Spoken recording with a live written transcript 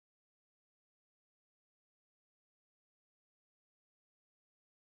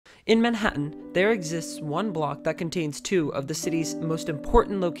In Manhattan, there exists one block that contains two of the city's most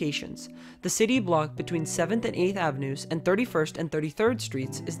important locations. The city block between 7th and 8th Avenues and 31st and 33rd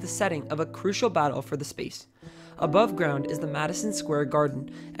Streets is the setting of a crucial battle for the space. Above ground is the Madison Square Garden,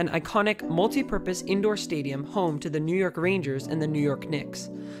 an iconic multi-purpose indoor stadium home to the New York Rangers and the New York Knicks.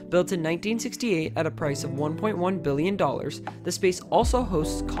 Built in 1968 at a price of $1.1 billion, the space also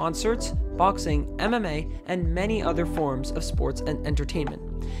hosts concerts, boxing, MMA, and many other forms of sports and entertainment.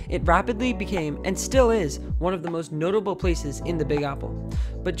 It rapidly became, and still is, one of the most notable places in the Big Apple.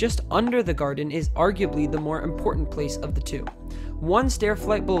 But just under the garden is arguably the more important place of the two. One stair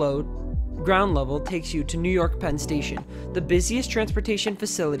flight below ground level takes you to New York Penn Station, the busiest transportation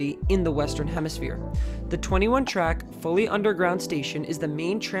facility in the Western Hemisphere. The 21-track, fully underground station is the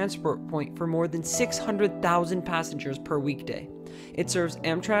main transport point for more than 600,000 passengers per weekday. It serves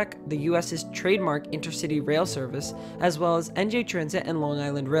Amtrak, the U.S.'s trademark intercity rail service, as well as NJ Transit and Long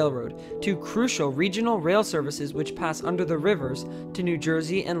Island Railroad, two crucial regional rail services which pass under the rivers to New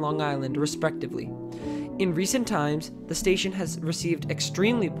Jersey and Long Island, respectively. In recent times, the station has received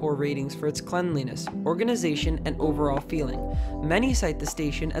extremely poor ratings for its cleanliness, organization, and overall feeling. Many cite the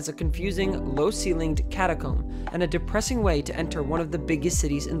station as a confusing, low-ceilinged catacomb and a depressing way to enter one of the biggest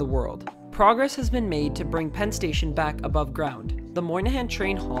cities in the world. Progress has been made to bring Penn Station back above ground. The Moynihan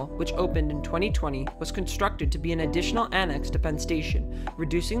Train Hall, which opened in 2020, was constructed to be an additional annex to Penn Station,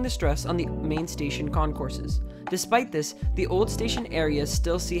 reducing the stress on the main station concourses. Despite this, the old station areas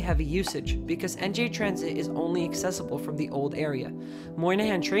still see heavy usage because NJ Transit is only accessible from the old area.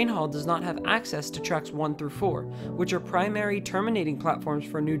 Moynihan Train Hall does not have access to tracks 1 through 4, which are primary terminating platforms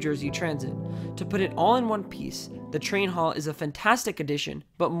for New Jersey Transit. To put it all in one piece, the train hall is a fantastic addition,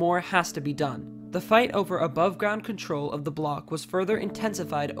 but more has to be done. The fight over above-ground control of the block was further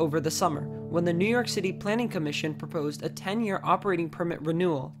intensified over the summer, when the New York City Planning Commission proposed a 10-year operating permit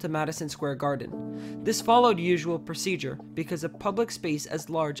renewal to Madison Square Garden. This followed usual procedure because a public space as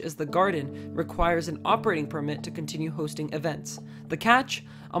large as the Garden requires an operating permit to continue hosting events. The catch?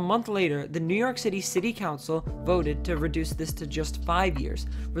 A month later, the New York City City Council voted to reduce this to just 5 years,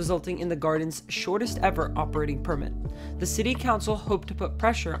 resulting in the Garden's shortest ever operating permit. The City Council hoped to put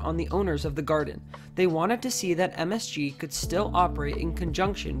pressure on the owners of the Garden. They wanted to see that MSG could still operate in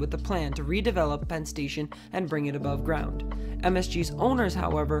conjunction with the plan to redevelop Penn Station and bring it above ground. MSG's owners,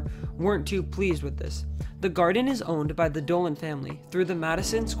 however, weren't too pleased with this. The Garden is owned by the Dolan family through the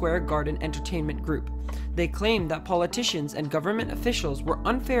Madison Square Garden Entertainment Group. They claimed that politicians and government officials were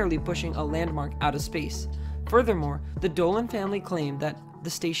unfairly pushing a landmark out of space. Furthermore, the Dolan family claimed that the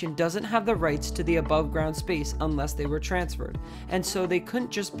station doesn't have the rights to the above-ground space unless they were transferred, and so they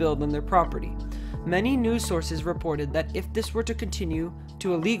couldn't just build on their property. Many news sources reported that if this were to continue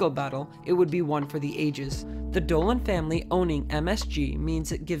to a legal battle, it would be one for the ages. The Dolan family owning MSG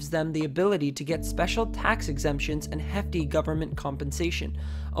means it gives them the ability to get special tax exemptions and hefty government compensation,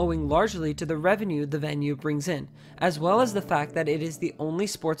 owing largely to the revenue the venue brings in, as well as the fact that it is the only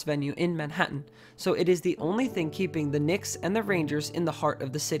sports venue in Manhattan, so it is the only thing keeping the Knicks and the Rangers in the heart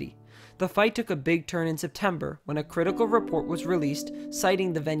of the city. The fight took a big turn in September when a critical report was released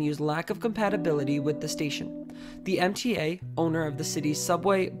citing the venue's lack of compatibility with the station. The MTA, owner of the city's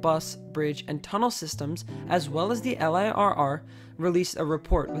subway, bus, bridge, and tunnel systems, as well as the LIRR, released a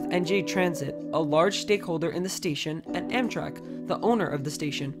report with NJ Transit, a large stakeholder in the station, and Amtrak, the owner of the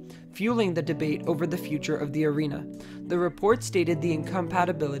station, fueling the debate over the future of the arena. The report stated the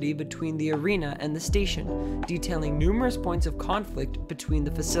incompatibility between the arena and the station, detailing numerous points of conflict between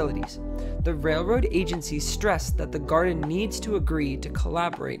the facilities. The railroad agencies stressed that the Garden needs to agree to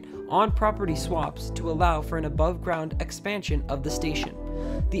collaborate on property swaps to allow for an above-ground expansion of the station.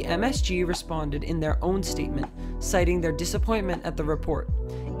 The MSG responded in their own statement, citing their disappointment at the report.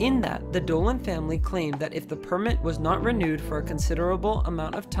 In that, the Dolan family claimed that if the permit was not renewed for a considerable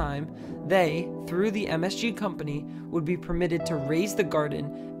amount of time, they, through the MSG company, would be permitted to raise the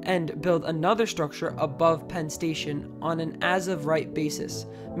Garden and build another structure above Penn Station on an as-of-right basis,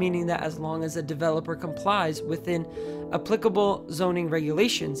 meaning that as long as a developer complies within applicable zoning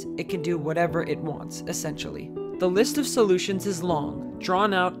regulations, it can do whatever it wants, essentially. The list of solutions is long,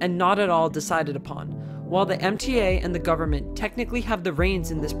 drawn out, and not at all decided upon. While the MTA and the government technically have the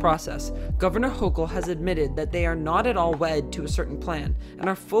reins in this process, Governor Hochul has admitted that they are not at all wed to a certain plan and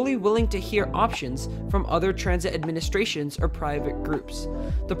are fully willing to hear options from other transit administrations or private groups.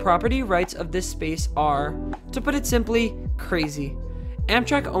 The property rights of this space are, to put it simply, crazy.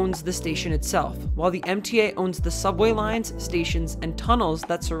 Amtrak owns the station itself, while the MTA owns the subway lines, stations, and tunnels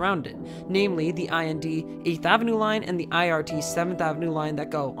that surround it, namely the IND 8th Avenue line and the IRT 7th Avenue line that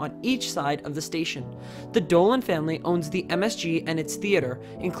go on each side of the station. The Dolan family owns the MSG and its theater,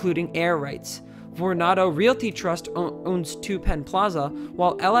 including air rights. Vornado Realty Trust owns 2 Penn Plaza,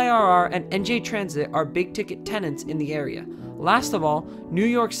 while LIRR and NJ Transit are big-ticket tenants in the area. Last of all, New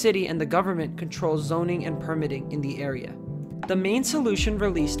York City and the government control zoning and permitting in the area. The main solution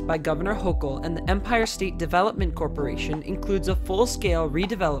released by Governor Hochul and the Empire State Development Corporation includes a full-scale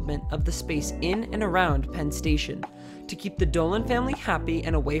redevelopment of the space in and around Penn Station. To keep the Dolan family happy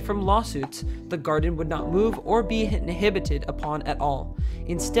and away from lawsuits, the garden would not move or be inhibited upon at all.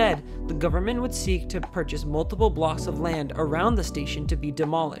 Instead, the government would seek to purchase multiple blocks of land around the station to be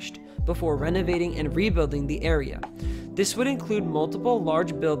demolished, before renovating and rebuilding the area. This would include multiple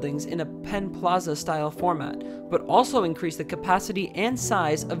large buildings in a Penn Plaza style format, but also increase the capacity and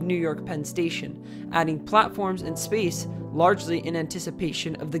size of New York Penn Station, adding platforms and space largely in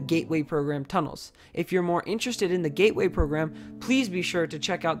anticipation of the Gateway Program tunnels. If you're more interested in the Gateway Program, please be sure to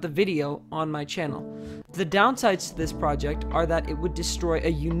check out the video on my channel. The downsides to this project are that it would destroy a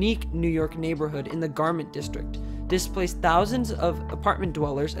unique New York neighborhood in the Garment District, displace thousands of apartment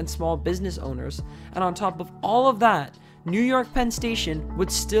dwellers and small business owners, and on top of all of that, New York Penn Station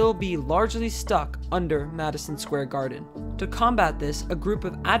would still be largely stuck under Madison Square Garden. To combat this, a group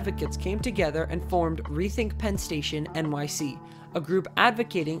of advocates came together and formed Rethink Penn Station NYC, a group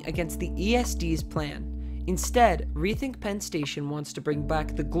advocating against the ESD's plan. Instead, Rethink Penn Station wants to bring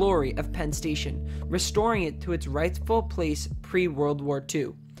back the glory of Penn Station, restoring it to its rightful place pre-World War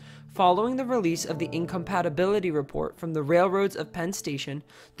II. Following the release of the incompatibility report from the Railroads of Penn Station,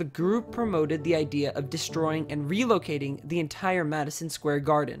 the group promoted the idea of destroying and relocating the entire Madison Square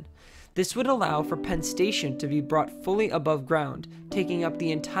Garden. This would allow for Penn Station to be brought fully above ground, taking up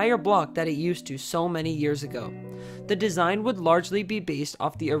the entire block that it used to so many years ago. The design would largely be based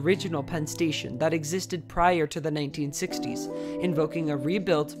off the original Penn Station that existed prior to the 1960s, invoking a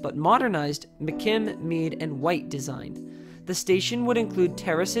rebuilt but modernized McKim, Mead, and White design. The station would include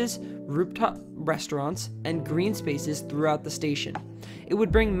terraces, rooftop restaurants, and green spaces throughout the station. It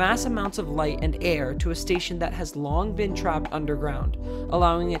would bring mass amounts of light and air to a station that has long been trapped underground,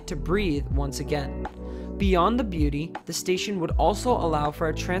 allowing it to breathe once again. Beyond the beauty, the station would also allow for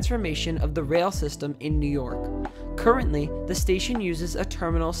a transformation of the rail system in New York. Currently, the station uses a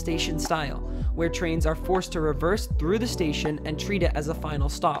terminal station style, where trains are forced to reverse through the station and treat it as a final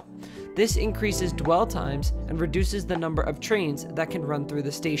stop. This increases dwell times and reduces the number of trains that can run through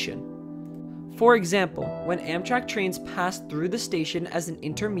the station. For example, when Amtrak trains pass through the station as an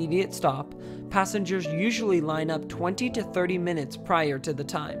intermediate stop, passengers usually line up 20 to 30 minutes prior to the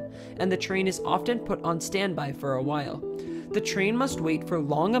time, and the train is often put on standby for a while. The train must wait for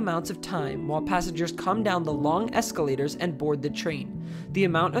long amounts of time while passengers come down the long escalators and board the train. The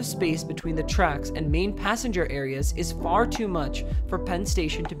amount of space between the tracks and main passenger areas is far too much for Penn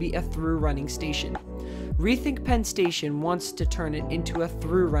Station to be a through-running station. Rethink Penn Station wants to turn it into a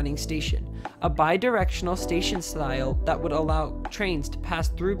through-running station, a bi-directional station style that would allow trains to pass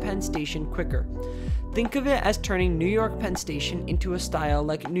through Penn Station quicker. Think of it as turning New York Penn Station into a style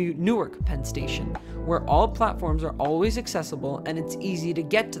like Newark Penn Station, where all platforms are always accessible and it's easy to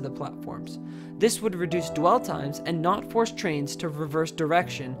get to the platforms. This would reduce dwell times and not force trains to reverse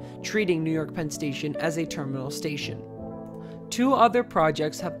direction, treating New York Penn Station as a terminal station. 2 other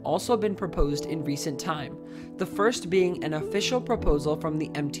projects have also been proposed in recent time, the first being an official proposal from the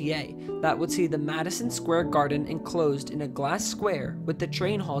MTA that would see the Madison Square Garden enclosed in a glass square with the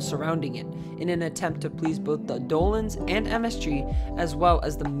train hall surrounding it, in an attempt to please both the Dolans and MSG as well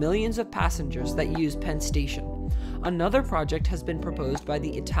as the millions of passengers that use Penn Station. Another project has been proposed by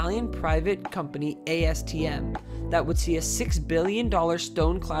the Italian private company ASTM that would see a $6 billion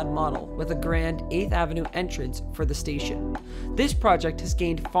stone-clad model with a grand 8th Avenue entrance for the station. This project has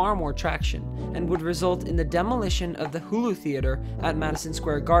gained far more traction and would result in the demolition of the Hulu Theater at Madison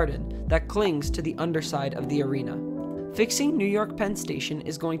Square Garden that clings to the underside of the arena. Fixing New York Penn Station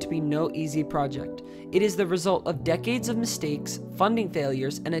is going to be no easy project. It is the result of decades of mistakes, funding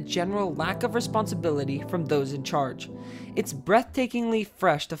failures, and a general lack of responsibility from those in charge. It's breathtakingly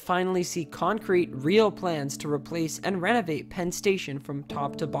fresh to finally see concrete, real plans to replace and renovate Penn Station from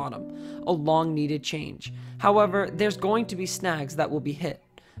top to bottom, a long-needed change. However, there's going to be snags that will be hit.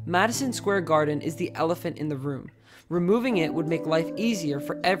 Madison Square Garden is the elephant in the room. Removing it would make life easier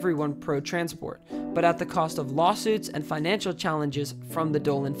for everyone pro-transport, but at the cost of lawsuits and financial challenges from the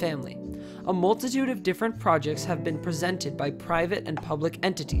Dolan family. A multitude of different projects have been presented by private and public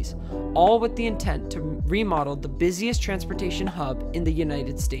entities, all with the intent to remodel the busiest transportation hub in the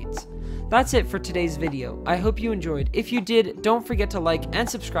United States. That's it for today's video. I hope you enjoyed. If you did, don't forget to like and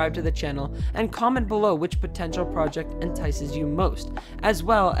subscribe to the channel, and comment below which potential project entices you most, as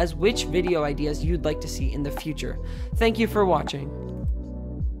well as which video ideas you'd like to see in the future. Thank you for watching.